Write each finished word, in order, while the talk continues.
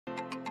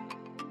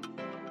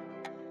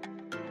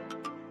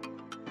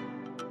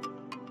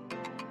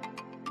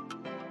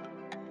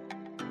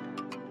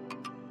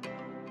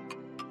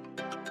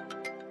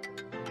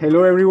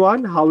Hello,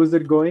 everyone. How is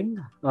it going?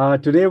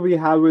 Today we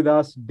have with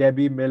us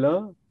Debbie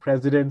Miller,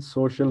 President,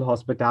 Social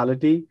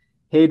Hospitality.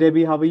 Hey,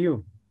 Debbie, how are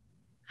you?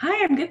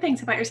 Hi, I'm good.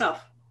 Thanks. How about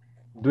yourself?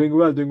 Doing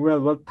well, doing well.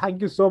 Well,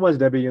 thank you so much,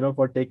 Debbie,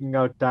 for taking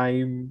out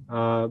time,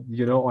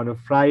 on a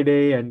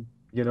Friday and,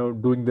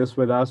 doing this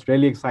with us.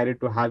 Really excited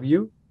to have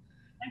you.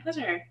 My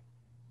pleasure.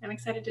 I'm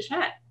excited to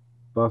chat.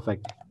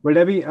 Perfect. Well,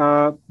 Debbie,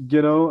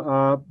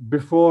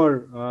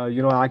 before,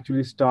 I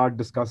actually start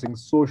discussing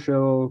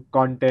social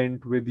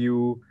content with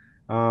you,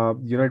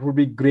 it would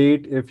be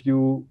great if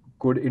you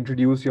could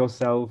introduce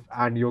yourself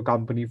and your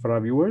company for our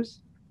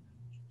viewers.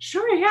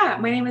 Sure, yeah.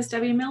 My name is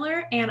Debbie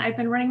Miller, and I've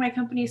been running my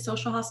company,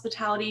 Social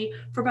Hospitality,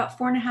 for about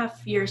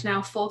 4.5 years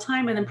now, full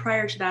time. And then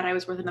prior to that, I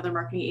was with another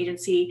marketing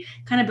agency,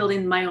 kind of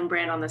building my own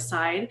brand on the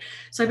side.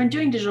 So I've been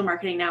doing digital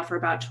marketing now for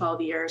about 12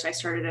 years. I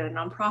started at a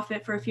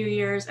nonprofit for a few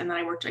years, and then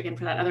I worked again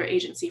for that other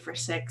agency for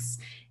 6,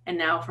 and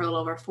now for a little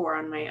over 4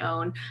 on my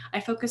own. I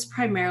focus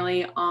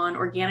primarily on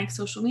organic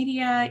social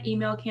media,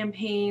 email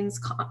campaigns,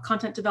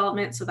 content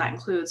development. So that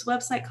includes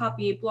website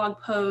copy,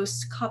 blog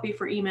posts, copy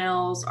for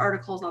emails,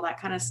 articles, all that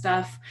kind of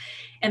stuff.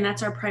 And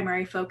that's our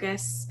primary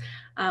focus.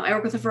 I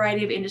work with a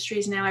variety of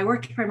industries now. I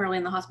worked primarily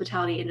in the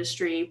hospitality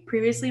industry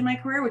previously in my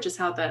career, which is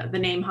how the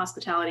name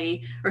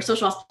hospitality or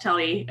social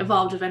hospitality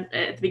evolved at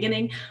the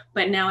beginning.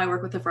 But now I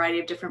work with a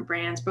variety of different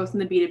brands, both in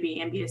the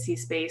B2B and B2C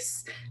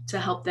space, to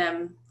help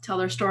them tell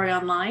their story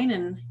online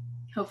and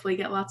hopefully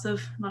get lots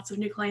of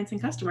new clients and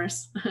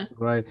customers.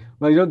 Right.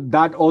 Well,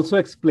 that also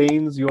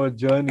explains your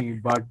journey,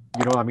 but,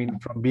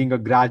 from being a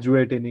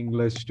graduate in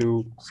English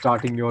to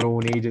starting your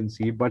own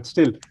agency, but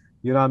still,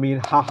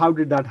 how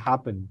did that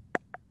happen?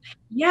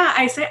 Yeah,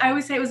 I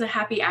always say it was a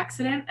happy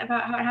accident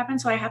about how it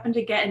happened. So I happened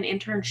to get an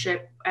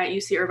internship at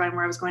UC Irvine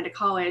where I was going to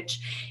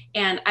college,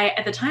 and I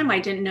at the time I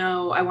didn't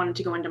know I wanted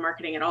to go into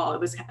marketing at all. It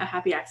was a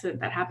happy accident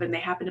that happened. They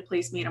happened to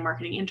place me in a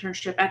marketing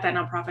internship at that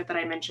nonprofit that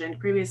I mentioned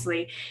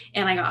previously,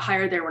 and I got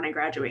hired there when I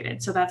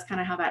graduated. So that's kind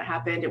of how that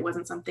happened. It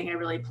wasn't something I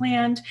really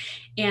planned,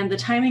 and the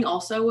timing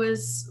also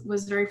was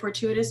very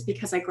fortuitous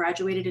because I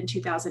graduated in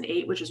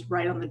 2008, which is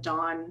right on the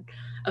dawn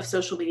of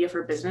social media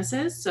for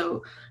businesses.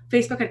 So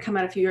Facebook had come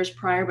out a few years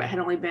prior, but had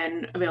only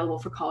been available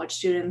for college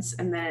students.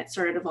 And then it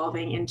started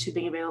evolving into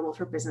being available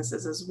for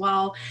businesses as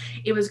well.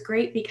 It was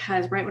great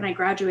because right when I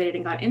graduated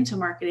and got into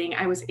marketing,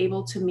 I was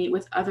able to meet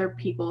with other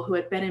people who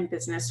had been in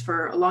business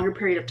for a longer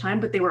period of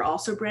time, but they were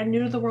also brand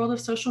new to the world of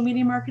social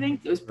media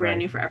marketing. It was brand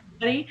Right. new for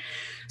everybody.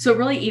 So it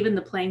really evened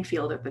the playing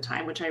field at the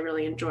time, which I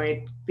really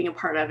enjoyed being a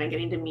part of and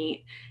getting to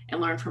meet and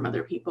learn from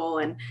other people.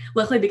 And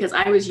luckily, because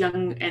I was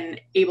young and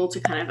able to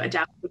kind of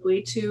adapt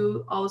quickly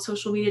to all the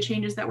social media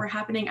changes that were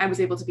happening, I was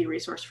able to be a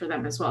resource for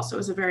them as well. So it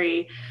was a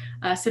very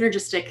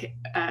synergistic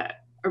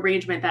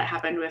arrangement that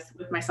happened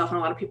with myself and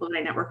a lot of people that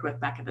I networked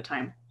with back at the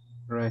time.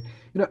 Right.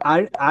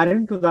 I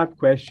adding to that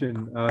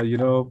question,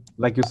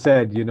 like you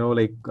said,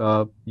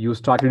 you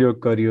started your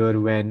career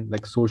when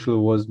like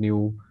social was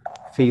new,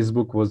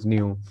 Facebook was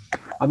new.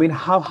 I mean,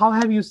 how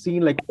have you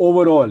seen like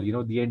overall,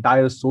 the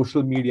entire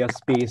social media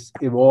space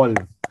evolve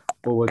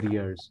over the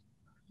years?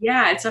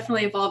 Yeah, it's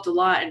definitely evolved a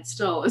lot and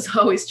still is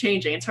always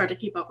changing. It's hard to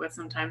keep up with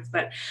sometimes,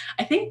 but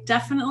I think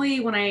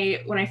definitely when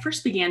I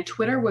first began,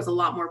 Twitter was a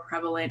lot more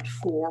prevalent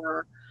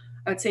for,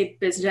 I would say,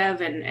 biz dev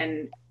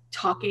and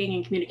talking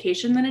and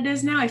communication than it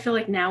is now. I feel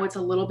like now it's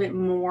a little bit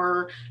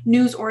more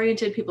news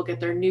oriented. People get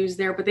their news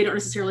there, but they don't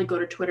necessarily go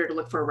to Twitter to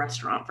look for a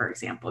restaurant, for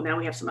example. Now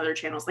we have some other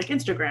channels like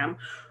Instagram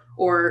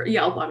or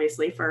Yelp,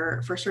 obviously,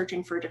 for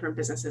searching for different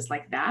businesses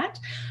like that.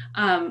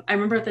 I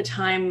remember at the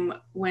time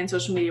when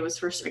social media was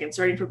first again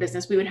starting for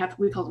business,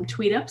 we called them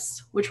tweet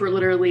ups, which were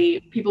literally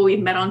people we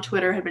met on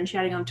Twitter, had been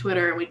chatting on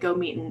Twitter, and we'd go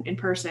meet in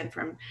person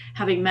from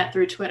having met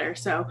through Twitter.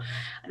 So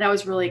that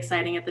was really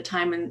exciting at the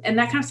time, and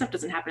that kind of stuff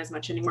doesn't happen as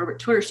much anymore. But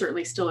Twitter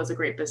certainly still is a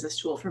great business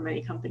tool for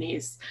many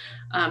companies,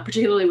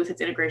 particularly with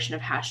its integration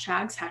of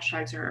hashtags.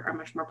 Hashtags are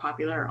much more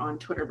popular on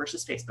Twitter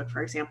versus Facebook,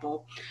 for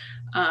example.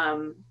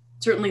 Um,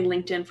 Certainly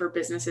LinkedIn for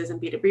businesses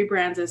and B2B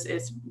brands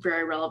is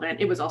very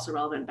relevant. It was also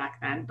relevant back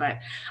then, but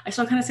I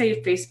still kind of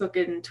say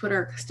Facebook and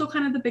Twitter are still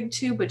kind of the big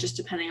two, but just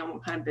depending on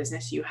what kind of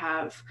business you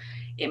have,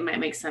 it might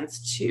make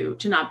sense to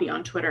not be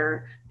on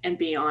Twitter and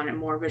be on a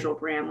more visual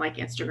brand like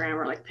Instagram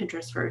or like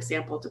Pinterest, for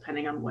example,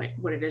 depending on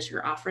what it is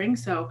you're offering.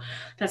 So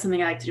that's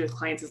something I like to do with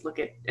clients is look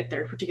at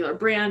their particular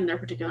brand, their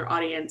particular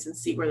audience, and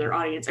see where their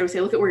audience, I would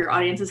say look at where your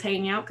audience is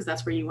hanging out because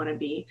that's where you want to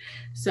be.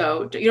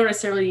 So you don't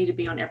necessarily need to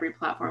be on every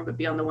platform, but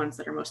be on the ones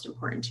that are most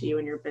important to you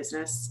and your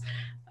business.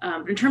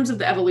 In terms of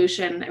the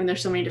evolution, I mean,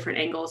 there's so many different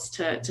angles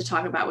to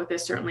talk about with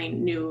this. Certainly,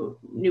 new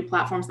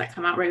platforms that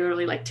come out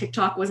regularly, like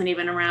TikTok, wasn't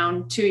even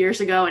around 2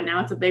 years ago, and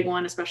now it's a big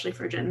one, especially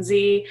for Gen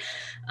Z.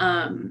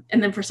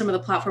 And then for some of the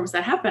platforms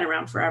that have been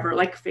around forever,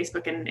 like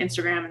Facebook and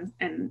Instagram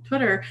and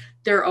Twitter,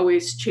 they're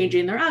always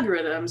changing their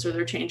algorithms or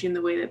they're changing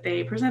the way that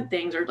they present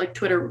things. Or like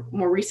Twitter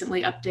more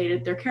recently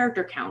updated their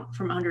character count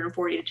from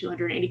 140 to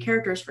 280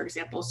 characters, for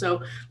example.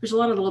 So there's a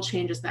lot of little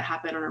changes that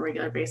happen on a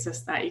regular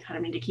basis that you kind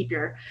of need to keep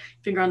your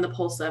finger on the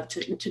pulse of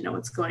to know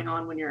what's going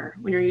on when you're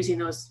using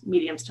those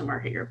mediums to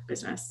market your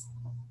business.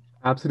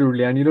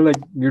 Absolutely. And like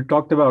you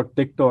talked about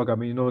TikTok. I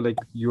mean, like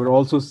you're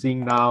also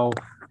seeing now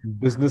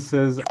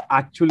businesses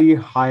actually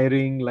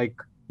hiring like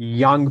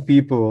young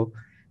people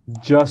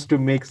just to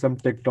make some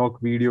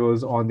TikTok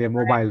videos on their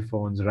mobile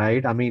phones,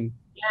 right? I mean,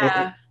 it,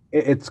 Yeah.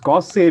 it's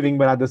cost saving,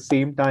 but at the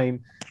same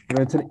time,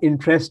 it's an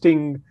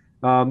interesting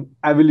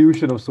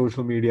evolution of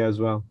social media as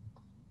well.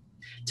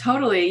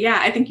 Totally. Yeah.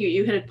 I think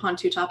you hit upon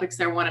two topics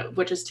there, one of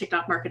which is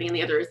TikTok marketing and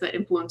the other is the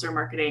influencer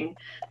marketing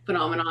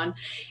phenomenon.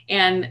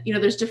 And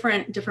there's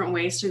different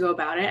ways to go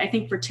about it. I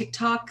think for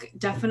TikTok,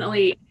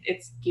 definitely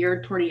it's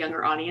geared toward a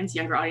younger audience.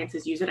 Younger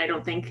audiences use it. I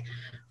don't think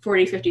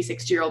 40, 50,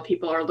 60-year-old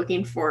people are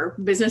looking for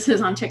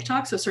businesses on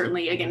TikTok. So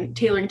certainly again,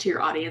 tailoring to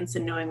your audience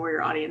and knowing where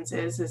your audience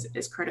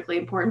is critically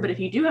important. But if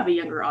you do have a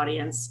younger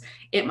audience,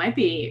 it might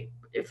be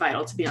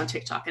vital to be on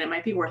TikTok and it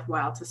might be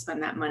worthwhile to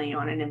spend that money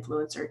on an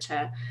influencer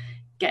to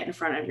get in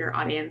front of your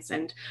audience.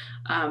 And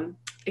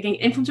again,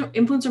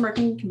 influencer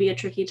marketing can be a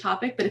tricky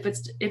topic, but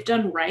if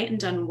done right and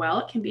done well,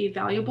 it can be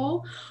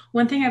valuable.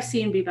 One thing I've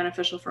seen be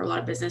beneficial for a lot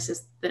of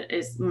businesses that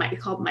is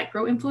called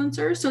micro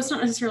influencers. So it's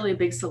not necessarily a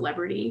big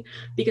celebrity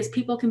because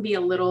people can be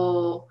a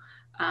little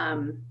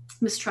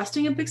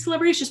mistrusting of big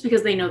celebrities just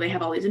because they know they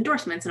have all these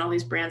endorsements and all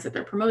these brands that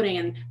they're promoting,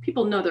 and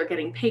people know they're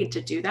getting paid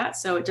to do that.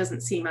 So it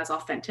doesn't seem as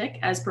authentic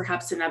as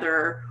perhaps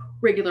another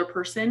regular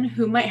person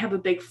who might have a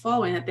big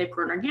following that they've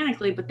grown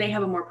organically, but they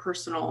have a more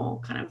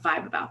personal kind of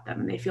vibe about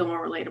them and they feel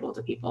more relatable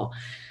to people.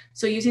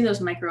 So using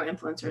those micro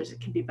influencers, it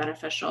can be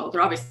beneficial.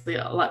 They're obviously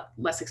a lot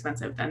less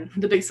expensive than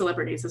the big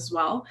celebrities as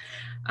well.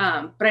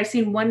 But I've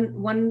seen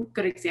one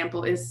good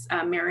example is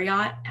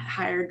Marriott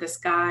hired this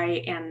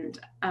guy, and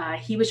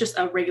he was just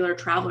a regular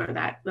traveler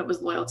that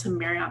was loyal to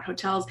Marriott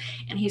hotels,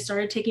 and he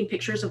started taking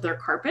pictures of their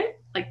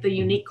carpet, like the Mhm.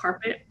 unique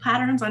carpet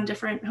patterns on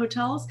different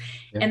hotels,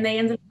 Yeah. and they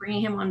ended up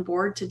bringing him on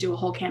board to do a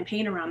whole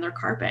campaign around their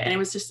carpet, and it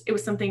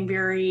was something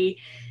very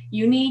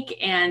unique.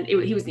 And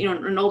he was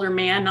an older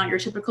man, not the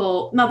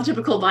typical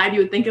vibe you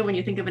would think of when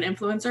you think of an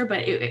influencer, but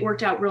it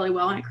worked out really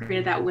well and it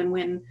created that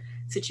win-win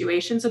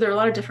situation. So there are a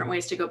lot of different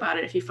ways to go about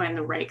it if you find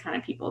the right kind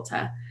of people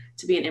to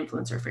be an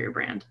influencer for your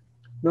brand.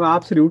 No,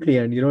 absolutely.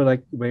 And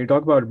like when you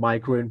talk about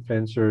micro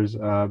influencers,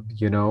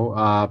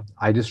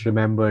 I just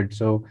remembered.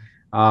 So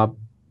uh,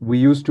 we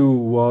used to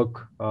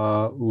work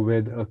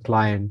with a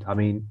client, I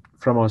mean,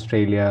 from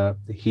Australia.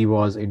 He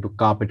was into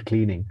carpet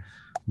cleaning.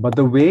 But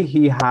the way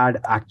he had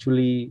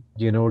actually,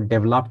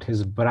 developed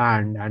his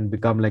brand and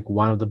become like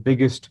one of the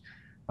biggest,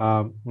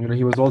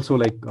 he was also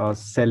like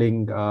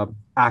selling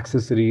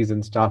accessories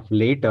and stuff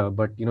later.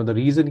 But, the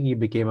reason he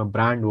became a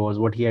brand was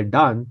what he had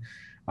done.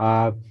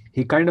 Uh,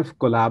 he kind of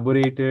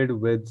collaborated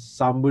with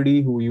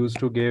somebody who used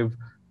to give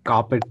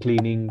carpet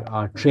cleaning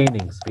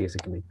trainings,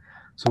 basically.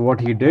 So what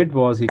he did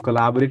was he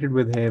collaborated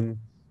with him,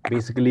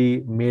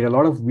 basically made a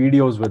lot of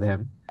videos with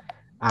him,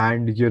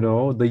 and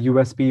the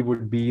USP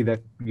would be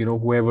that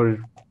whoever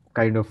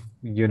kind of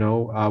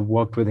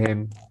worked with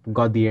him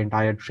got the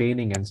entire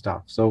training and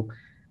stuff. So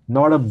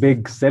not a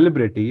big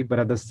celebrity, but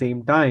at the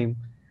same time,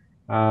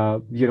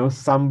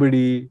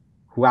 somebody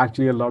who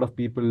actually a lot of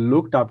people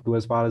looked up to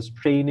as far as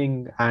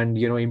training and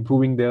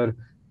improving their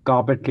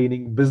carpet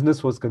cleaning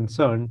business was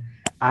concerned.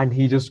 And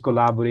he just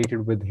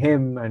collaborated with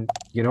him and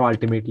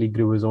ultimately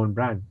grew his own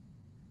brand.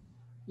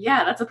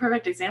 Yeah, that's a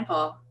perfect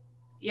example.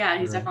 Yeah,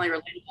 he's Right. definitely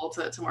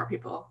relatable to more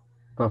people.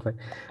 Perfect.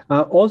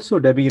 Also,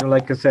 Debbie,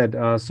 like I said,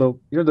 so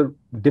the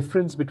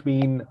difference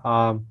between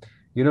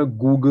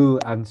Google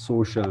and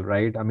social,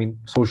 right? I mean,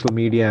 social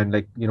media and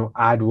like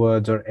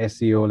AdWords or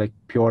SEO, like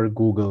pure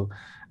Google.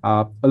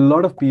 A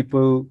lot of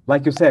people,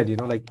 like you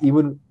said, like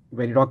even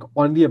when you talk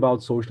only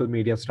about social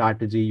media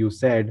strategy, you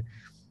said,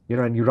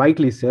 and you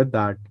rightly said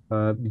that,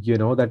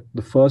 that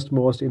the first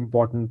most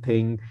important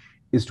thing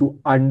is to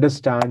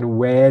understand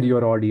where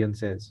your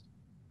audience is,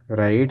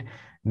 right?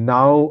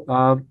 Now,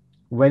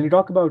 when you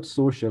talk about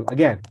social,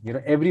 again,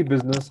 every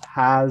business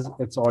has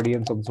its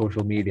audience on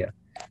social media,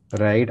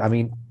 right? I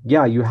mean,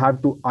 yeah, you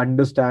have to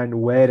understand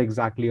where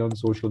exactly on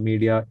social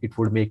media it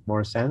would make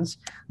more sense.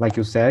 Like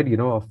you said,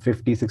 a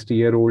 50,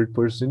 60-year-old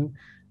person,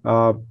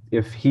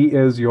 if he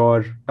is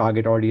your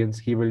target audience,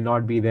 he will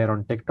not be there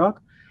on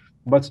TikTok,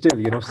 but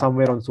still,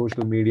 somewhere on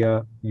social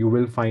media you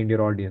will find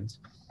your audience.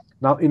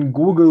 Now in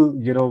Google,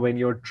 when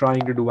you're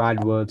trying to do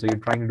AdWords or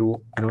you're trying to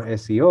do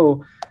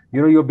SEO,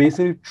 you're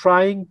basically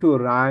trying to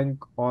rank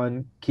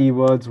on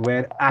keywords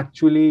where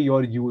actually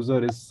your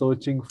user is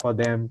searching for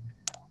them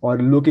or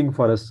looking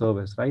for a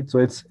service, right? So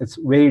it's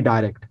very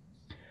direct.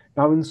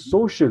 Now in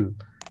social,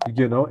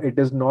 it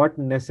is not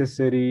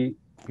necessary,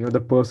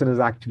 the person is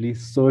actually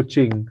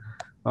searching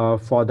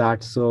for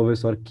that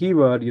service or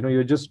keyword.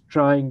 You're just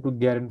trying to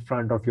get in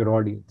front of your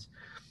audience.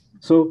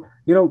 So,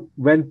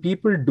 when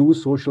people do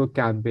social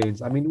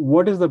campaigns, I mean,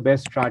 what is the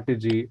best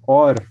strategy,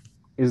 or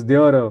is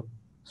there a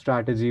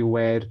strategy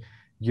where,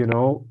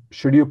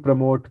 should you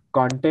promote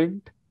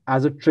content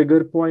as a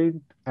trigger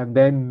point and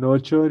then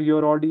nurture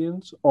your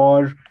audience?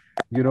 Or,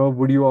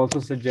 would you also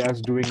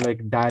suggest doing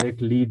like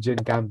direct lead gen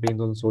campaigns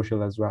on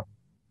social as well?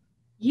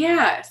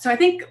 Yeah. So I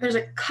think I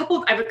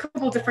have a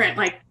couple different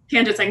like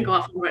tangents I can go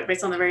off on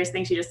based on the various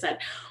things you just said.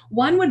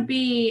 One would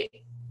be,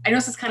 I know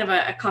this is kind of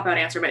a cop out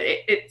answer, but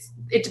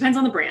it depends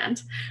on the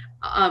brand.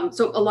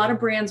 So a lot of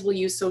brands will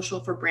use social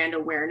for brand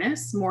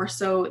awareness more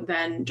so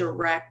than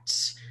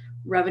direct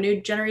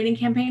revenue generating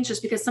campaigns,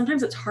 just because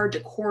sometimes it's hard to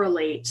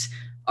correlate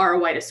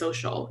ROI to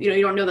social.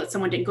 You don't know that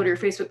someone didn't go to your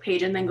Facebook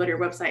page and then go to your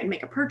website and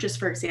make a purchase,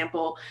 for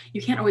example.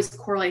 You can't always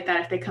correlate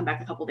that if they come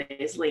back a couple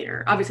days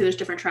later. Obviously, there's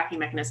different tracking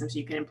mechanisms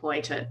you can employ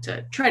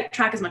to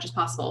track as much as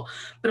possible.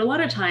 But a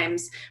lot of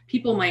times,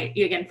 people might,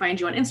 again, find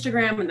you on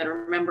Instagram and then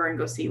remember and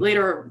go see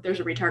later. There's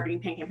a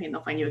retargeting campaign,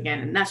 they'll find you again,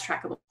 and that's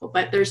trackable.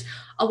 But there's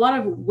a lot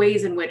of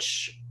ways in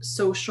which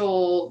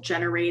social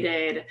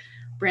generated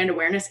brand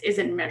awareness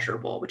isn't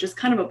measurable, which is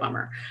kind of a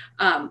bummer.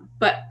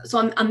 But so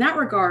on that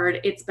regard,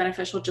 it's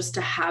beneficial just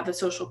to have a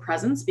social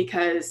presence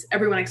because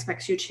everyone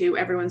expects you to,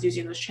 everyone's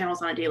using those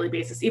channels on a daily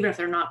basis, even if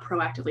they're not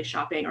proactively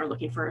shopping or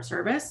looking for a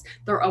service,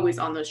 they're always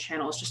on those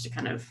channels just to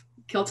kind of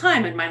kill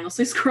time and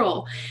mindlessly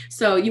scroll.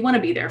 So you want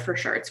to be there for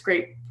sure. It's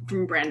great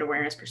from a brand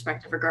awareness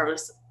perspective,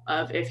 regardless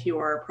of if you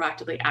are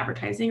proactively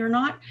advertising or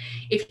not.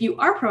 If you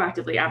are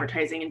proactively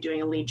advertising and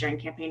doing a lead gen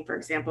campaign, for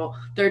example,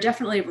 there are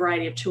definitely a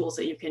variety of tools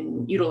that you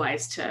can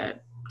utilize to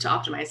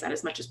optimize that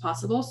as much as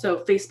possible. So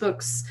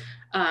Facebook's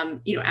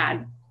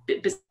ad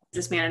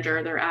business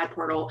manager, their ad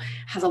portal,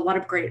 has a lot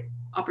of great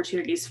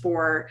opportunities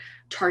for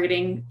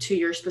targeting to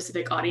your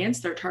specific audience.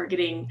 They're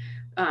targeting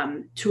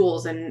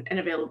tools and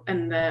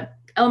the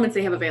elements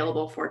they have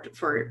available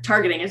for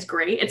targeting is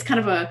great. It's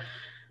kind of a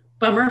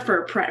bummer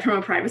from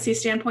a privacy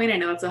standpoint. I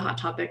know that's a hot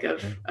topic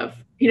of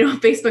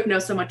Facebook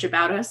knows so much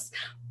about us,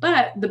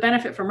 but the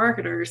benefit for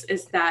marketers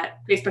is that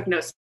Facebook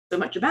knows so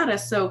much about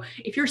us. So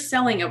if you're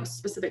selling a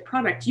specific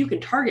product, you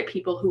can target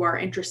people who are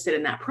interested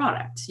in that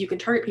product. You can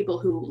target people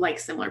who like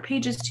similar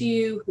pages to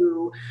you,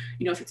 who,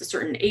 if it's a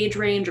certain age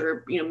range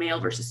or,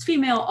 male versus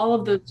female, all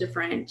of those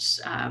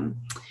different,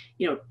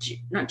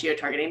 not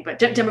geo-targeting, but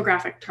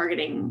demographic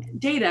targeting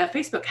data.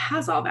 Facebook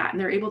has all that, and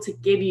they're able to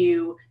give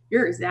you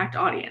your exact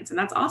audience. And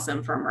that's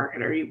awesome for a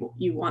marketer.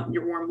 You want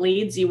your warm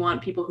leads. You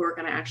want people who are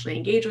going to actually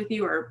engage with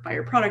you or buy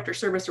your product or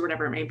service or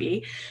whatever it may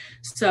be.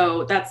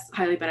 So that's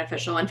highly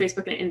beneficial. And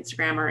Facebook and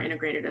Instagram are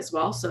integrated as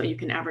well. So you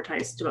can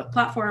advertise to both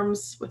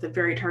platforms with a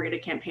very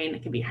targeted campaign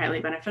that can be highly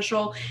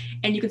beneficial.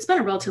 And you can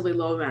spend a relatively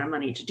low amount of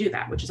money to do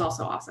that, which is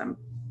also awesome.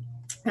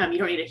 You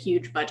don't need a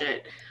huge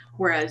budget,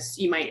 whereas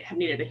you might have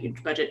needed a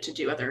huge budget to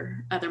do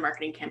other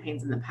marketing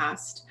campaigns in the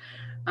past.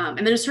 And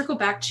then to circle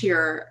back to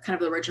your kind of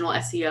the original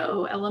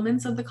SEO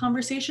elements of the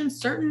conversation,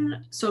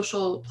 certain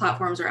social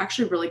platforms are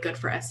actually really good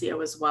for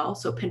SEO as well.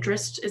 So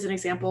Pinterest is an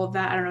example of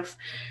that. I don't know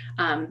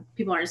if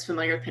people aren't as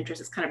familiar with Pinterest.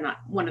 It's kind of not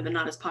one of the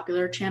not as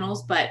popular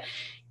channels, but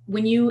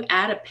when you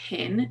add a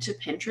pin to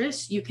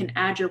Pinterest, you can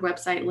add your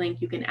website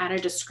link, you can add a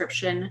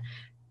description,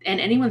 and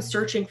anyone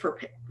searching for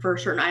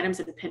certain items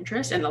in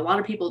Pinterest, and a lot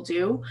of people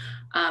do,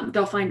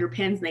 they'll find your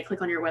pins and they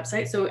click on your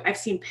website. So I've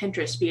seen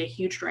Pinterest be a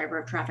huge driver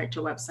of traffic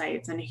to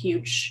websites and a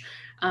huge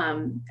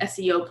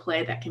SEO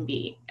play that can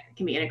be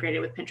integrated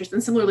with Pinterest.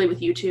 And similarly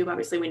with YouTube,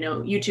 obviously we know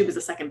YouTube is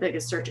the second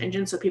biggest search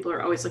engine. So people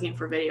are always looking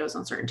for videos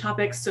on certain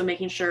topics. So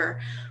making sure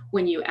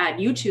when you add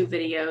YouTube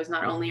videos,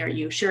 not only are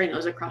you sharing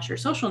those across your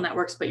social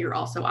networks, but you're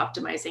also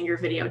optimizing your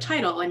video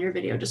title and your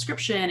video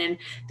description and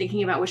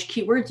thinking about which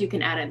keywords you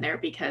can add in there,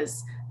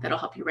 because that'll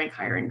help you rank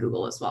higher in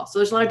Google as well. So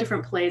there's a lot of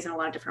different plays and a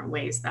lot of different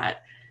ways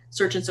that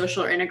search and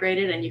social are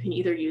integrated, and you can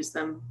either use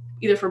them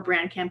either for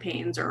brand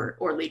campaigns or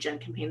lead gen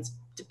campaigns,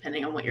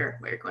 depending on what you're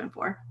going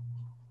for.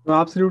 No,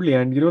 absolutely.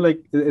 And,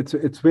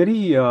 it's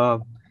very,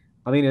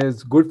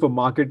 it's good for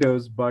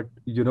marketers, but,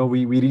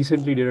 we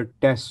recently did a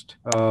test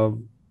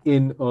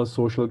in a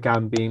social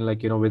campaign,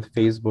 like, with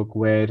Facebook,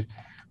 where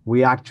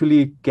we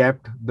actually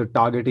kept the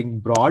targeting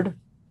broad,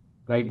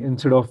 right?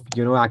 Instead of,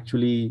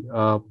 actually,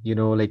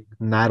 like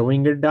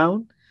narrowing it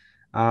down.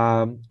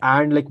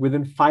 And like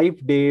within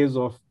 5 days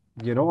of,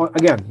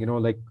 again,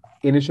 like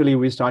initially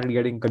we started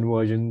getting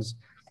conversions,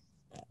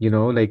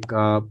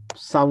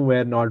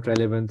 somewhere not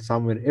relevant,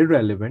 somewhere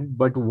irrelevant.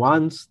 But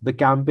once the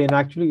campaign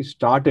actually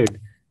started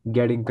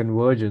getting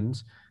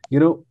conversions,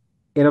 in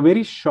a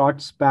very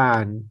short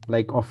span,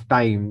 like of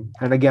time,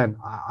 and again,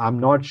 I'm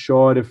not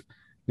sure if,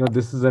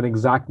 this is an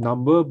exact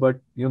number, but,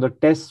 the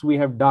tests we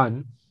have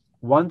done,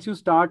 once you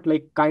start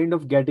like kind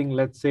of getting,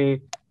 let's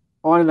say,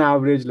 on an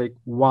average, like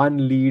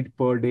one lead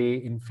per day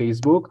in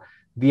Facebook,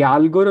 the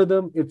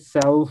algorithm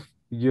itself,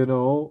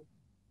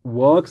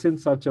 works in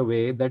such a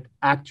way that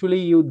actually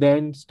you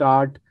then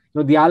start,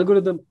 the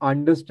algorithm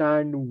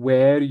understand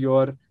where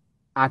your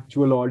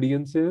actual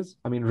audience is,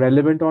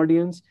 relevant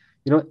audience,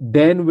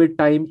 then with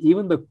time,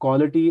 even the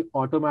quality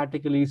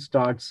automatically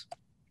starts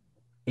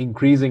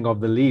increasing of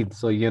the leads.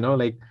 So,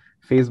 like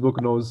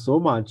Facebook knows so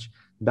much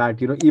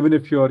that, even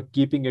if you're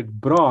keeping it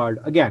broad,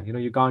 again,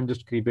 you can't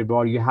just keep it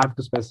broad. You have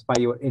to specify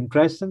your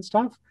interests and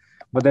stuff,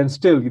 but then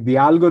still the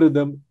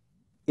algorithm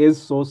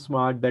is so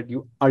smart that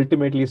you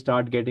ultimately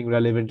start getting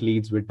relevant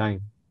leads with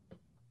time.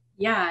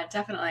 Yeah,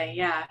 definitely.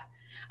 Yeah.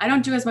 I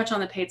don't do as much on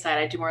the paid side.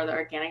 I do more of the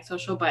organic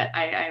social, but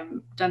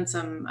I've done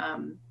some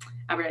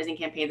advertising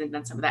campaigns and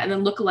done some of that. And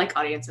then lookalike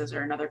audiences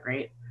are another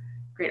great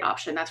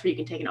option. That's where you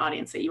can take an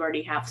audience that you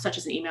already have, such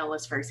as an email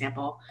list, for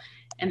example,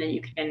 and then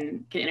you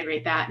can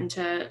integrate that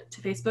into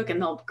Facebook,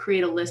 and they'll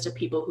create a list of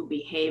people who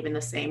behave in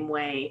the same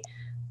way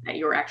that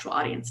your actual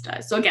audience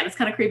does. So again, it's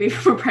kind of creepy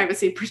from a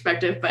privacy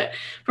perspective, but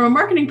from a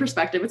marketing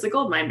perspective, it's a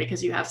gold mine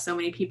because you have so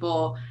many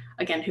people,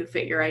 again, who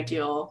fit your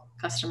ideal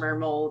customer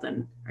mold,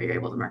 and are you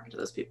able to market to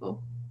those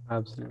people?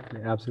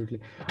 Absolutely, absolutely.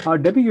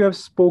 Debbie, you have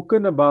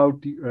spoken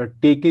about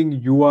taking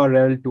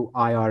URL to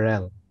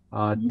IRL,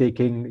 Mhm.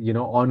 taking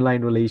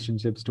online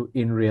relationships to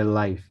in real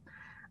life.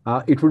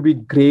 It would be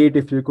great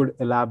if you could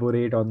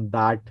elaborate on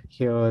that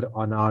here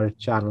on our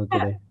channel Yeah.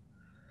 today.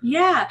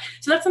 Yeah.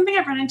 So that's something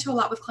I've run into a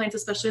lot with clients,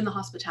 especially in the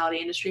hospitality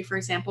industry, for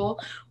example,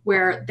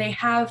 where they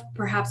have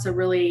perhaps a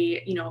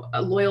really,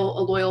 a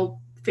loyal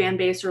fan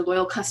base or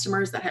loyal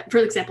customers that have, for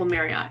example,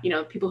 Marriott,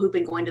 people who've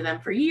been going to them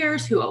for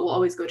years, who will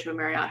always go to a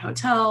Marriott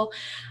hotel,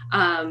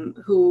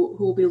 who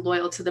will be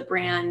loyal to the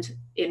brand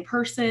in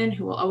person,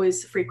 who will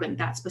always frequent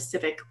that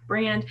specific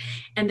brand.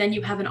 And then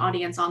you have an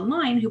audience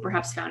online who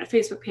perhaps found a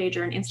Facebook page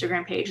or an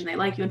Instagram page and they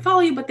like you and follow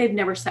you, but they've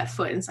never set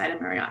foot inside a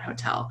Marriott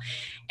hotel.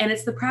 And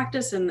it's the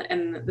practice and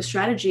the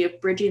strategy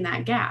of bridging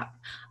that gap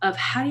of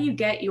how do you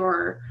get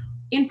your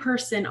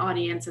in-person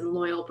audience and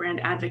loyal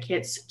brand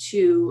advocates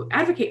to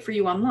advocate for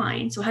you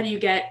online. So how do you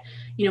get,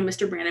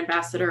 Mr. Brand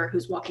Ambassador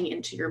who's walking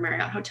into your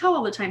Marriott hotel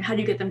all the time, how do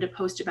you get them to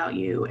post about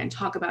you and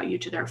talk about you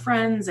to their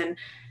friends and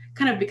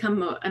kind of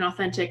become an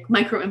authentic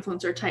micro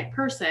influencer type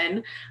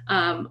person?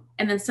 And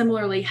then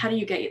similarly, how do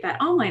you get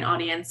that online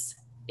audience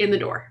in the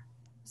door?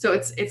 So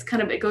it's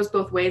kind of, it goes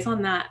both ways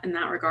on that in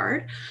that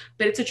regard,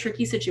 but it's a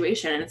tricky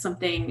situation. And it's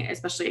something,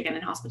 especially again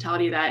in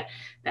hospitality, that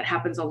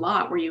happens a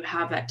lot, where you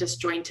have that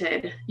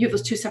disjointed, you have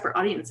those two separate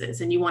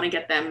audiences and you want to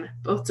get them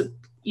both to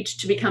each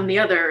to become the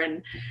other,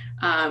 and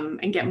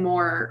get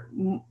more,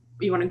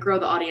 you want to grow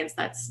the audience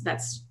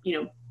that's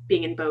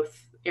being in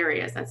both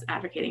areas, that's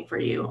advocating for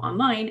you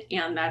online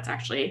and that's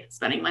actually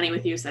spending money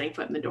with you, setting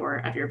foot in the door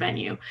of your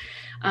venue.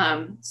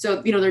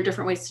 So there are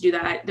different ways to do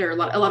that. There are a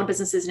lot of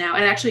businesses now,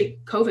 and actually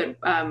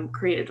COVID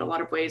created a lot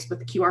of ways with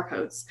the QR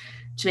codes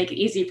to make it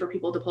easy for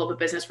people to pull up a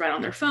business right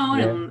on their phone,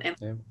 Yeah,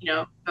 and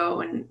yeah.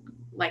 go and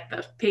like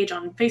the page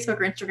on Facebook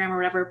or Instagram or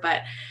whatever.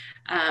 But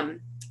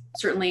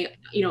certainly,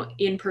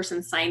 in-person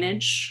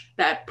signage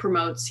that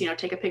promotes,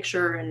 take a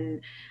picture,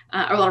 and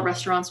a lot of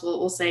restaurants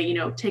will say,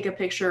 take a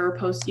picture,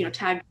 post,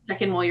 tag,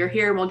 check in while you're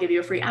here, and we'll give you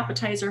a free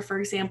appetizer, for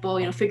example.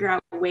 Figure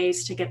out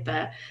ways to get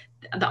the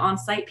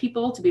on-site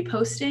people to be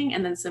posting,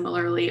 and then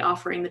similarly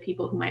offering the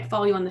people who might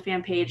follow you on the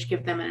fan page,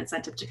 give them an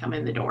incentive to come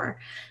in the door.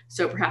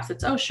 So perhaps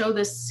it's, show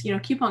this,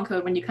 coupon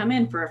code when you come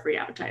in for a free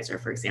appetizer,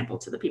 for example,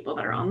 to the people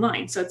that are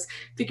online. So it's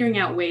figuring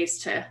out ways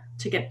to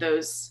get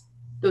those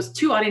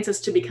two audiences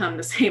to become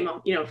the same,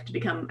 to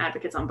become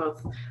advocates on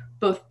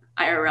both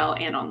IRL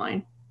and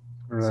online.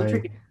 So Right.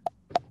 tricky.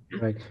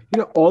 Right.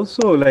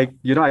 Also, like,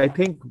 I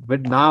think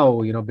but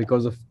now,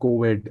 because of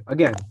COVID,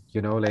 again,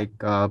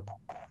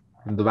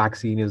 the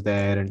vaccine is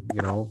there, and,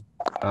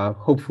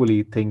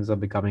 hopefully things are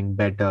becoming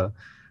better.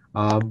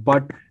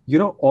 But,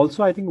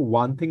 also, I think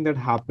one thing that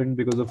happened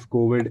because of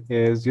COVID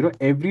is,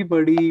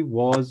 everybody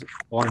was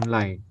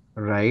online,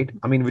 right?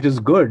 I mean, which is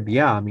good.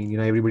 Yeah. I mean,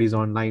 everybody's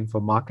online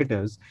for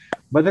marketers.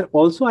 But then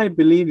also, I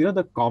believe,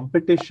 the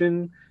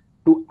competition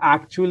to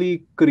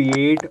actually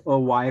create a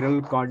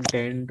viral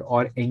content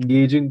or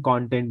engaging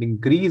content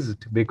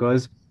increased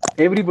because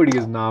everybody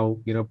is now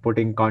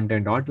putting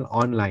content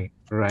online,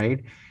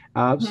 right?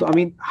 So I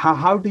mean,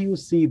 how do you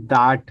see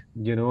that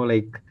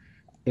like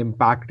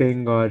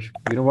impacting, or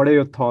what are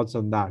your thoughts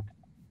on that?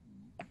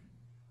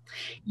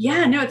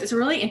 Yeah, no, it's a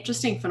really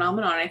interesting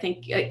phenomenon. I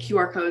think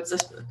QR codes,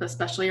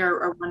 especially,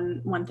 are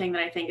one thing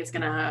that I think is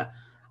going to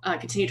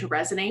continue to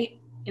resonate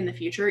in the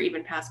future,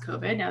 even past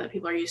COVID, now that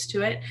people are used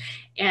to it.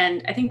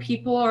 And I think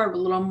people are a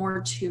little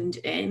more tuned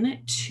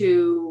in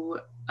to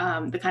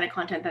the kind of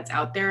content that's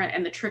out there.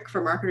 And the trick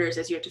for marketers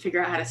is you have to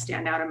figure out how to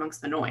stand out amongst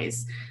the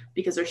noise,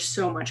 because there's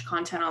so much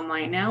content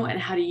online now. And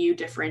how do you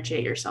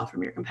differentiate yourself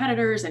from your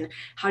competitors? And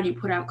how do you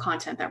put out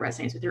content that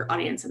resonates with your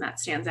audience and that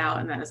stands out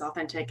and that is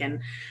authentic? And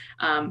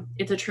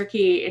it's a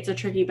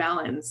tricky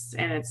balance,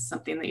 and it's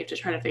something that you have to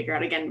try to figure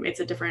out. Again, it's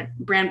a different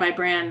brand by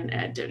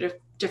brand,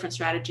 different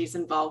strategies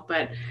involved,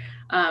 but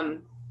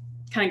kind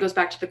of goes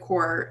back to the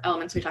core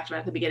elements we talked about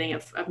at the beginning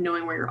of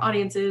knowing where your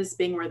audience is,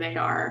 being where they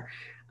are,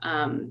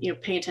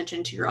 paying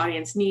attention to your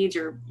audience needs,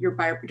 your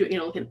buyer,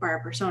 looking at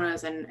buyer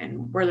personas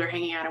and where they're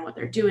hanging out and what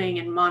they're doing,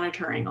 and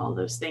monitoring all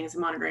those things,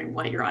 and monitoring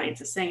what your audience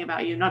is saying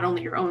about you, not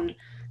only your own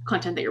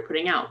content that you're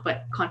putting out,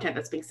 but content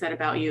that's being said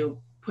about you,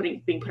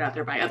 being put out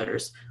there by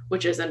others,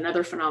 which is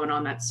another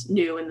phenomenon that's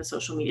new in the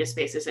social media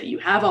space, is that you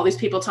have all these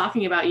people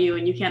talking about you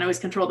and you can't always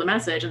control the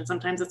message, and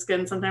sometimes it's good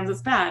and sometimes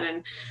it's bad,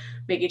 and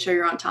making sure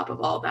you're on top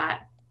of all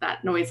that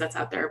noise that's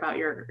out there about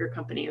your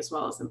company as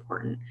well is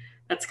important.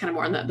 That's kind of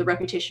more on the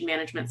reputation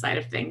management side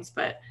of things,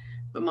 but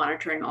but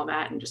monitoring all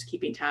that and just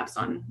keeping tabs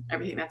on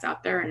everything that's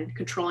out there and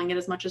controlling it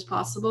as much as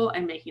possible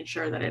and making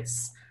sure that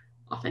it's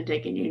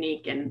authentic and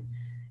unique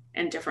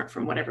and different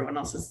from what everyone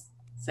else is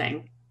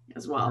saying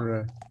as well.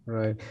 Right,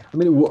 right. I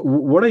mean,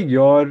 what are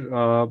your,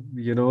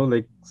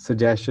 like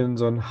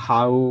suggestions on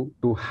how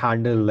to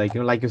handle, like,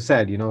 like you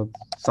said,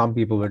 some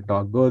people will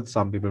talk good,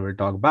 some people will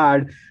talk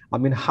bad. I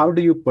mean, how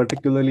do you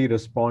particularly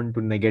respond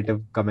to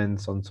negative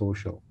comments on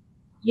social?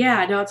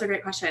 Yeah, no, it's a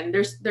great question.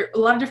 There are a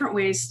lot of different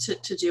ways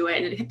to do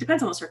it, and it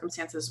depends on the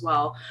circumstance as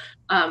well.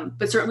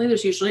 But certainly,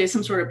 there's usually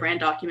some sort of brand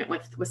document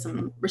with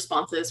some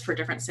responses for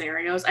different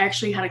scenarios. I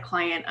actually had a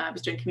client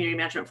was doing community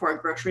management for a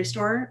grocery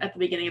store at the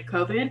beginning of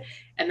COVID,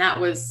 and that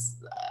was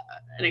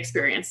an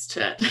experience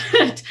to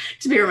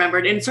to be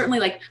remembered. And certainly,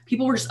 like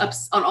people were just up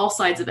on all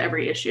sides of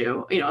every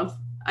issue.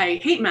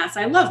 I hate masks.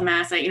 I love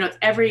masks. It's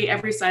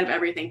every side of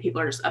everything. People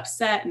are just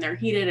upset and they're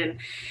heated. And,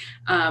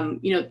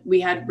 we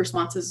had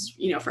responses,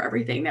 for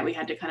everything that we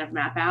had to kind of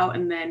map out.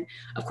 And then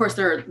of course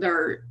there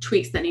are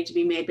tweaks that need to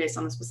be made based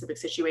on the specific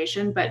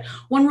situation. But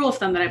one rule of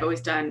thumb that I've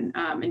always done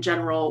in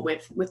general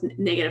with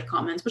negative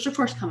comments, which of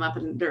course come up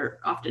and they're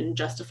often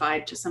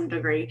justified to some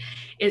degree,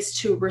 is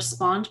to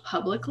respond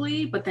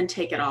publicly, but then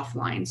take it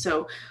offline.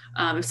 So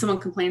if someone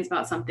complains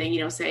about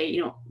something,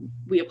 say,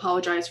 we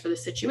apologize for the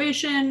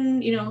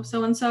situation,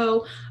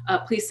 so-and-so,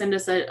 please send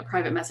us a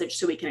private message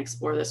so we can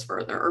explore this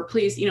further, or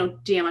please,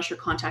 DM us your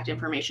contact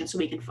information so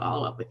we can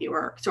follow up with you,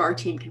 or so our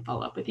team can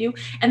follow up with you.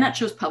 And that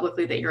shows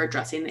publicly that you're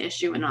addressing the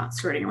issue and not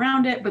skirting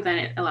around it, but then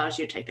it allows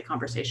you to take the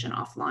conversation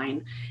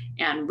offline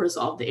and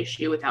resolve the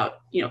issue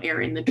without,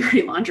 airing the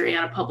dirty laundry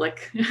on a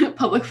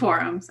public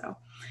forum. So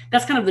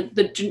that's kind of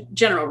the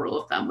general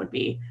rule of thumb would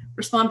be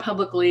respond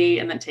publicly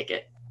and then take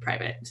it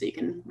private so you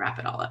can wrap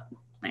it all up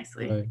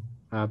nicely. Right.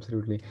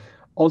 Absolutely.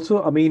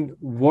 Also, I mean,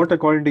 what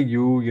according to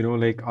you,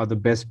 like are the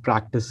best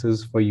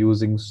practices for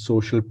using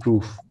social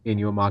proof in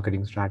your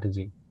marketing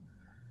strategy?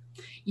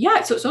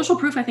 Yeah, so social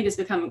proof, I think, has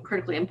become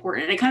critically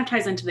important. And it kind of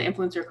ties into the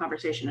influencer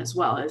conversation as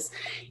well, as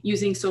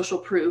using social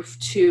proof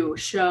to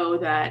show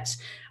that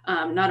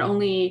not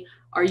only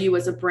are you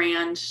as a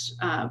brand,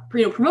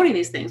 promoting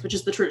these things, which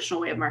is the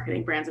traditional way of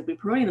marketing. Brands would be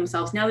promoting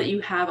themselves. Now that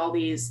you have all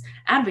these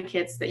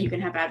advocates that you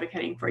can have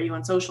advocating for you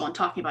on social and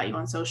talking about you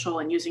on social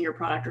and using your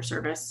product or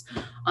service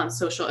on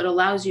social, it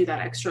allows you that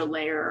extra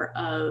layer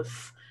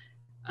of,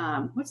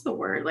 what's the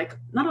word? Like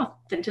not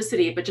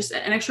authenticity, but just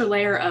an extra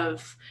layer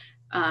of,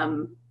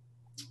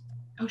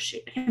 oh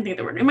shoot, I can't think of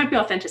the word. It might be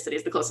authenticity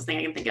is the closest thing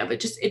I can think of.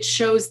 It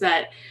shows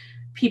that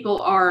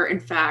people are in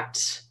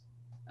fact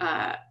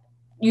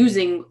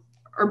using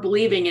or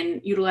believing and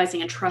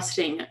utilizing and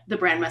trusting the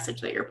brand message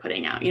that you're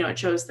putting out. It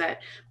shows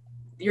that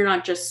you're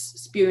not just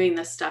spewing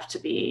this stuff to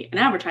be an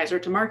advertiser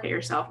to market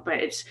yourself, but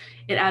it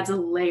adds a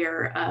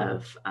layer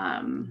of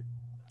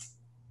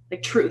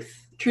like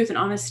truth and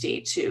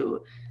honesty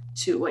to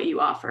what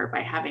you offer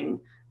by having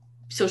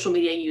social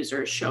media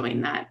users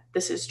showing that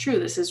this is true,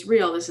 this is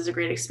real, this is a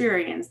great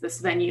experience, this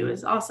venue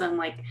is awesome.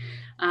 Like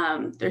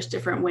there's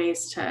different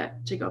ways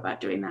to go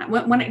about doing that.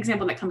 One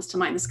example that comes to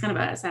mind, this is kind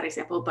of a sad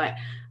example, but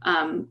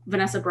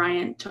Vanessa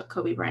Bryant,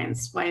 Kobe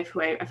Bryant's wife,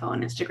 who I follow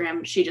on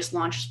Instagram, she just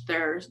launched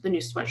the new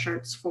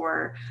sweatshirts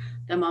for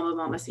the Mama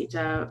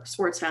Mamacita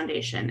Sports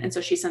Foundation. And so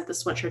she sent the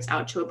sweatshirts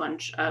out to a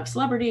bunch of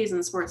celebrities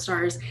and sports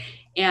stars.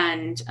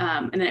 And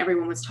then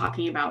everyone was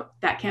talking about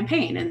that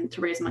campaign and to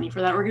raise money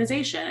for that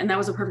organization. And that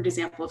was a perfect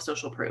example of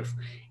social proof.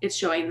 It's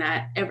showing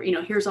that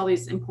here's all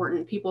these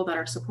important people that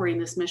are supporting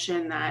this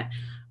mission that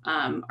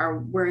are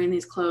wearing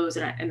these clothes.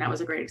 And that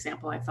was a great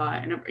example, I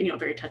thought, and a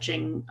very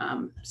touching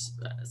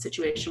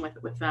situation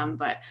with them.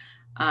 But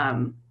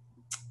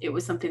it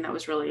was something that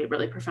was really,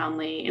 really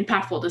profoundly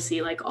impactful to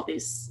see like all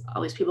these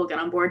people get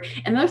on board.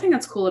 And the other thing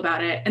that's cool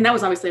about it, and that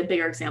was obviously a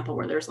bigger example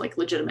where there's like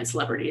legitimate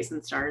celebrities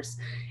and stars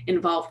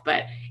involved,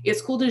 but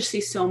it's cool to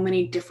see so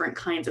many different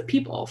kinds of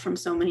people from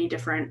so many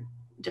different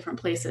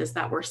places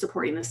that were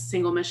supporting this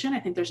single mission.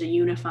 I think there's a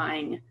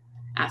unifying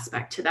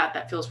aspect to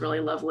that feels really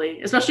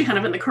lovely, especially kind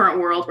of in the current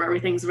world where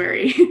everything's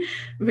very,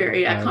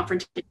 very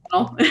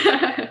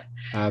confrontational.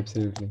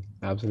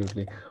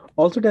 Absolutely.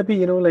 Also,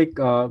 Debbie,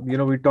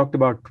 we talked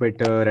about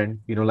Twitter and,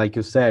 like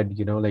you said,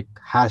 like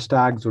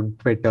hashtags on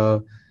Twitter,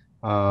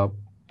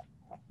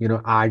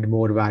 add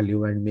more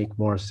value and make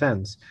more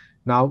sense.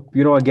 Now,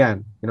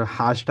 again,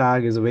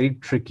 hashtag is a very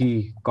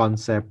tricky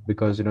concept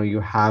because,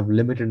 you have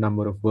limited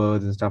number of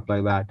words and stuff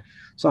like that.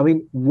 So, I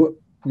mean,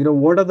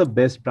 what are the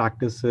best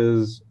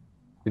practices,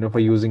 for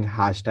using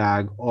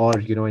hashtag or,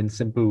 in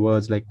simple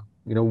words, like,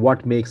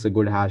 what makes a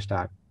good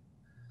hashtag?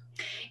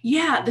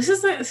 Yeah, this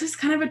is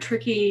kind of a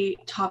tricky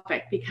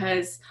topic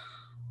because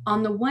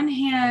on the one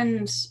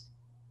hand,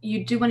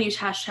 you do want to use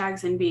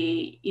hashtags and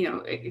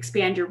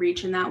expand your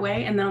reach in that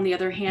way. And then on the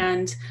other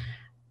hand,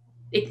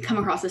 it can come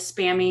across as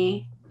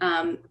spammy.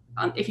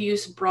 if you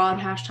use broad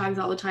hashtags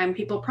all the time,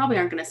 people probably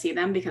aren't going to see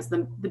them because the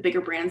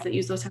bigger brands that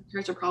use those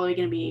hashtags are probably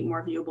going to be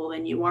more viewable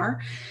than you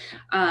are.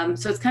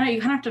 So it's kind of, you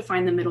kind of have to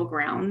find the middle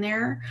ground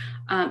there.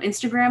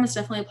 Instagram is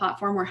definitely a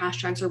platform where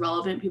hashtags are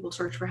relevant. People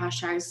search for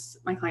hashtags.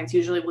 My clients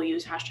usually will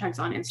use hashtags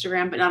on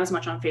Instagram, but not as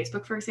much on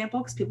Facebook, for example,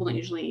 because people don't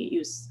usually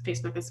use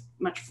Facebook as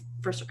much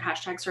for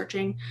hashtag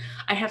searching.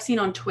 I have seen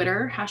on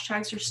Twitter,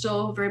 hashtags are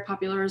still very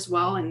popular as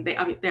well. And they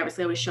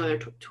obviously always show their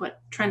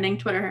trending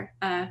Twitter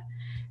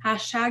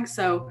hashtags.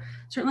 So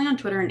certainly on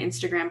Twitter and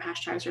Instagram,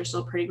 hashtags are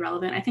still pretty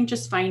relevant. I think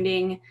just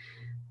finding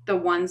the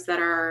ones that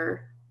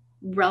are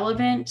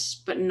relevant,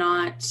 but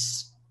not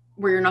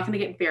where you're not going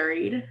to get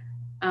buried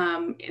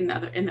in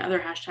the other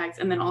hashtags,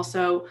 and then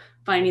also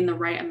finding the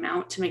right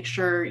amount to make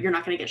sure you're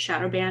not going to get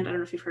shadow banned. I don't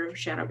know if you've heard of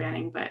shadow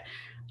banning, but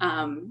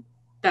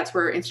that's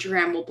where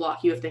Instagram will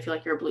block you if they feel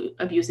like you're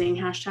abusing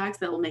hashtags.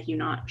 That will make you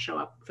not show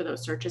up for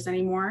those searches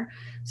anymore.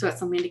 So that's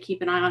something to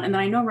keep an eye on. And then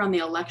I know around the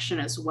election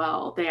as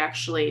well, they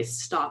actually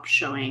stopped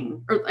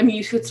showing, or I mean,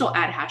 you could still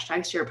add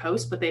hashtags to your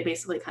post, but they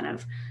basically kind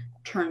of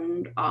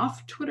turned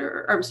off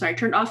Twitter, or I'm sorry,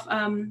 turned off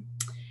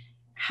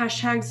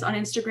hashtags on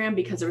Instagram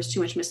because there was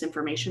too much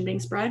misinformation being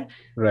spread.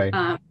 Right.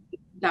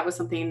 That was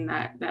something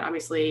that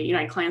obviously, you know,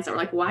 I had clients that were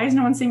like, why is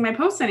no one seeing my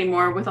posts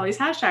anymore with all these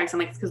hashtags? I'm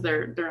like, it's because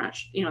they're not,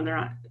 you know, they're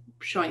not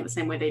showing the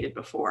same way they did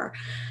before.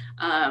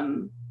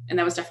 And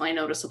that was definitely a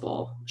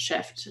noticeable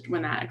shift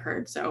when that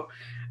occurred. So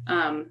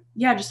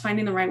yeah, just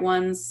finding the right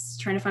ones,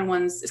 trying to find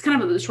ones. It's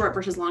kind of the short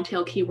versus long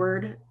tail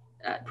keyword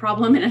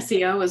problem in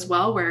SEO as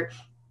well, where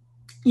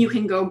you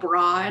can go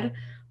broad.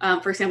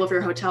 For example, if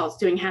you're a hotel, it's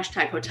doing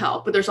hashtag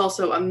hotel, but there's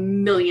also a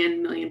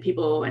million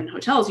people in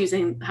hotels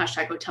using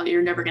hashtag hotel.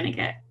 You're never going to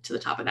get to the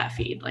top of that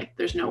feed. Like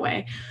there's no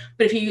way.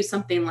 But if you use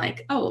something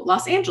like, oh,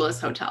 Los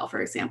Angeles hotel, for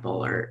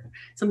example, or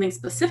something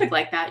specific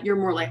like that, you're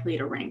more likely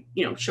to rank,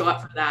 you know, show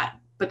up for that,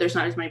 but there's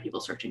not as many people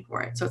searching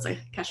for it. So it's like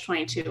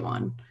catch-22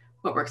 on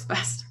what works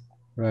best.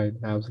 Right,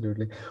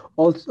 absolutely.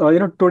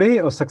 Also, today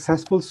a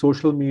successful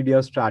social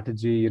media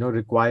strategy,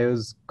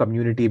 requires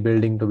community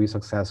building to be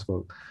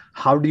successful.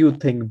 How do you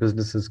think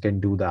businesses can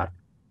do that?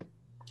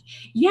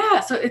 Yeah,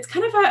 so it's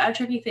kind of a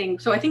tricky thing.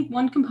 So I think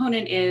one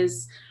component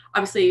is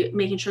obviously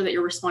making sure that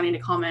you're responding to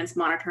comments,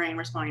 monitoring,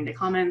 responding to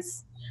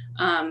comments,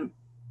 and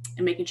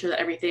making sure that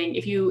everything,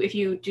 if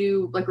you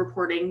do like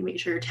reporting, making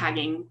sure you're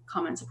tagging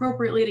comments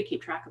appropriately to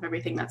keep track of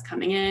everything that's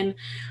coming in.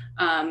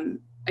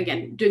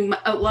 Again, doing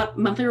a lot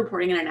monthly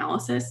reporting and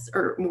analysis,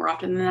 or more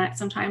often than that,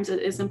 sometimes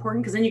it is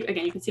important, because then you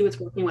can see what's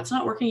working, what's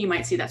not working. You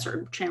might see that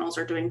certain channels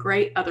are doing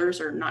great,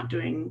 others are not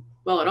doing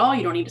well at all.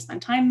 You don't need to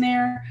spend time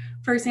there,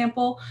 for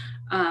example.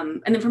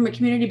 And then from a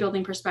community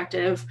building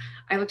perspective,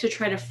 I like to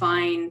try to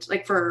find,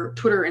 like for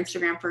Twitter,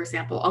 Instagram, for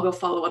example, I'll go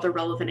follow other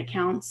relevant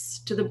accounts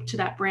to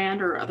that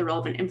brand, or other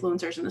relevant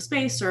influencers in the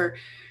space, or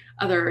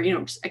other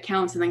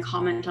accounts, and then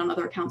comment on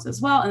other accounts as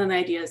well. And then the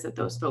idea is that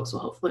those folks will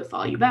hopefully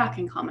follow you back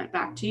and comment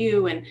back to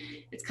you, and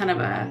it's kind of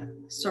a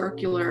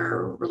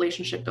circular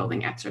relationship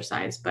building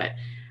exercise. But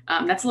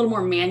that's a little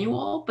more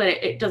manual, but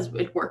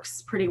it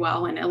works pretty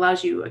well, and it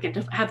allows you, again,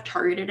 to have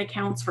targeted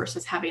accounts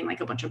versus having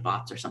like a bunch of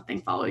bots or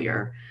something follow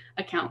your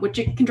account, which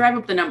it can drive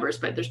up the numbers,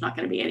 but there's not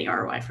going to be any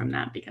ROI from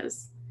that,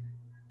 because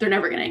they're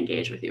never going to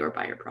engage with you or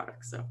buy your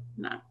product. So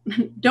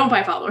don't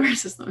buy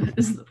followers is the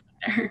point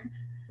there.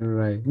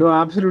 Right. No,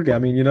 absolutely. I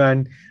mean,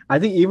 and I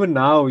think even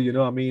now,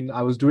 I mean,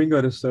 I was doing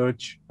a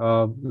research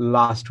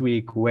last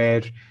week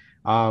where,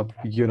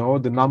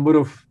 the number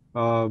of,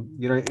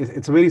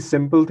 it's a very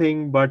simple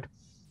thing, but,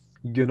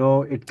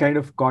 it kind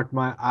of caught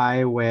my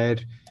eye where,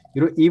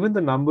 even the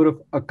number of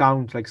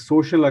accounts, like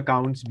social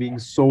accounts being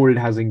sold,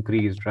 has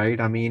increased, right?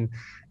 I mean,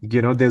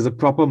 there's a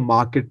proper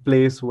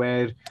marketplace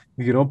where,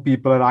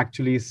 people are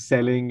actually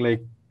selling,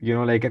 like,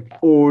 like an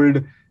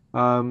old,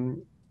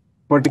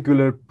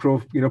 particular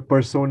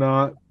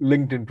persona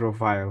LinkedIn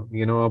profile,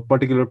 a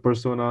particular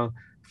persona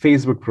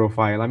Facebook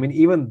profile. I mean,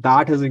 even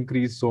that has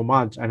increased so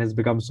much and has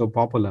become so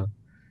popular.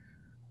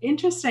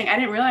 Interesting. I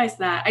didn't realize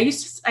that. I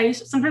used to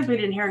sometimes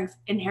we'd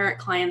inherit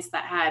clients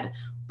that had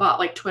bought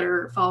like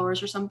Twitter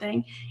followers or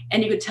something,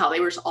 and you could tell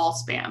they were just all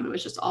spam. It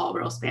was just all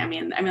real spammy.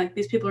 And I mean, like,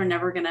 these people are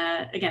never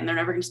gonna, again, they're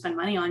never gonna spend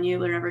money on you.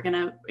 They're never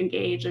gonna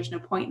engage. There's no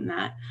point in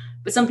that.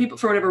 But some people,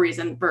 for whatever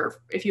reason,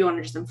 if you want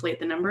to just inflate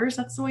the numbers,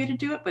 that's the way to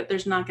do it. But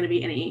there's not going to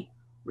be any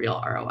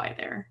real ROI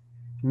there.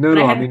 No,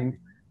 But no, I mean,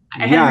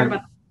 I hadn't heard yeah,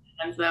 about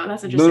that, though.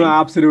 That's no, no, interesting.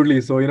 absolutely.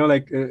 So,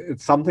 like,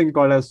 it's something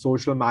called as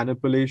social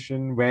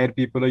manipulation where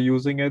people are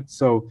using it.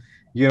 So,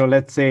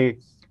 let's say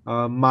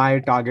my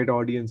target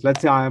audience,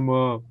 let's say I am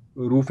a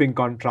roofing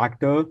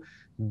contractor,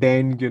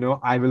 then,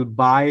 I will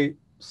buy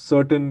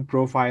certain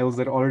profiles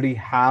that already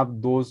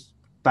have those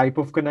type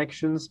of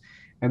connections,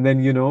 and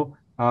then,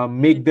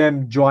 make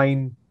them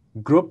join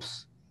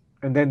groups.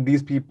 And then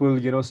these people,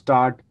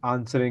 start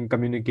answering,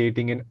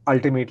 communicating, and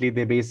ultimately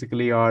they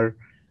basically are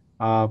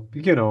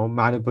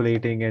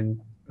manipulating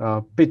and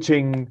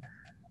pitching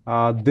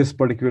this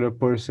particular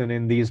person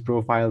in these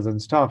profiles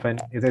and stuff.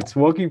 And it's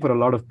working for a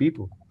lot of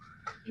people.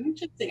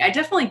 Interesting. I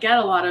definitely get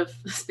a lot of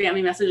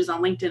spammy messages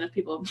on LinkedIn of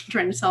people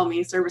trying to sell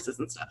me services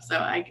and stuff. So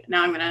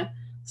now I'm gonna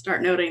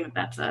start noting that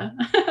that's a,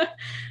 a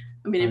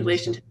I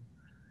manipulation. understand.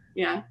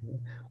 Yeah.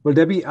 Well,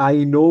 Debbie,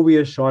 I know we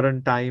are short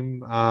on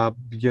time,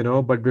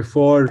 but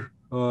before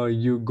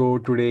you go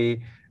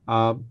today,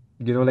 uh,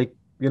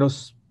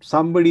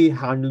 somebody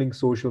handling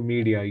social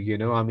media,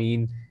 I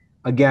mean,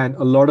 again,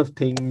 a lot of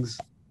things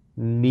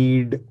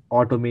need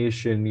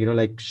automation,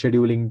 like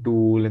scheduling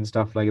tool and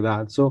stuff like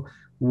that. So,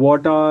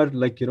 what are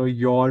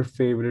your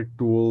favorite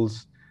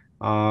tools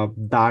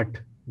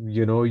that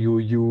you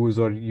use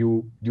or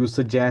you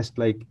suggest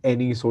like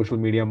any social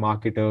media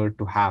marketer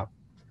to have?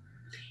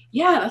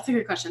 Yeah, that's a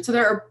good question. So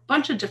there are a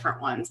bunch of different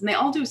ones, and they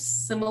all do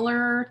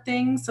similar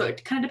things. So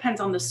it kind of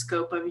depends on the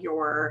scope of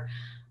your,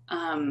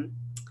 um,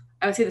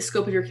 I would say the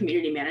scope of your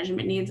community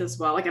management needs as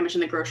well. Like I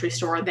mentioned, the grocery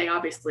store, they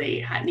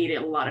obviously needed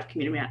a lot of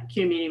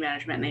community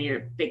management, and they need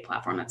a big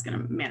platform that's going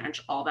to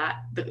manage all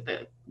that,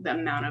 the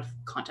amount of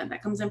content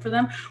that comes in for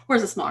them.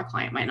 Whereas a smaller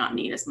client might not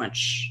need as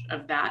much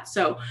of that.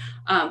 So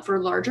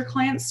for larger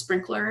clients,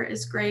 Sprinkler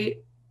is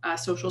great.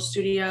 Social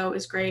Studio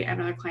is great. I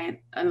have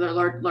another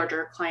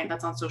larger client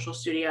that's on Social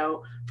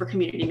Studio for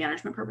community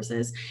management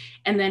purposes.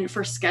 And then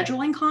for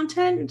scheduling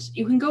content,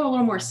 you can go a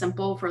little more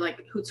simple for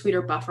like Hootsuite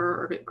or Buffer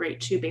are great,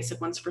 two basic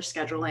ones for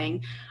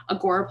scheduling.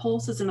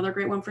 Agorapulse is another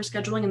great one for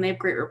scheduling, and they have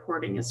great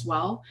reporting as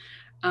well.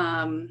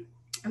 I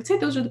would say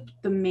those are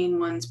the main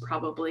ones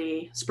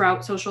probably.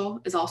 Sprout Social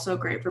is also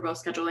great for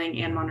both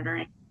scheduling and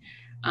monitoring.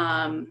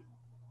 Um,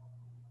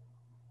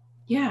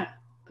 yeah,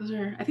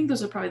 I think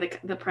those are probably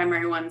the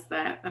primary ones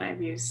that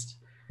I've used.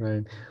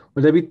 Right.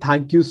 Well, Debbie,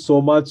 thank you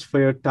so much for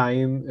your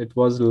time. It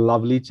was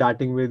lovely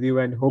chatting with you,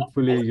 and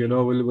hopefully,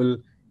 we'll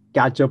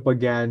catch up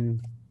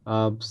again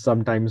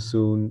sometime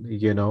soon,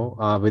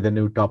 with a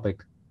new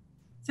topic.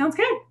 Sounds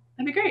good.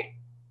 That'd be great.